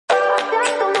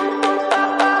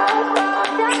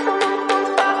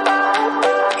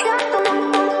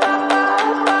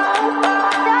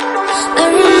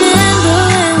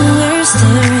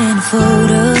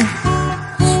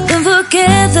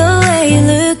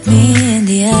look me in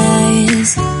the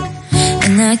eyes,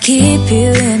 and I keep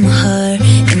you in my heart.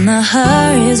 In my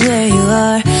heart is where you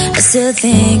are. I still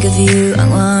think of you, I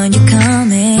want you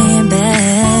coming.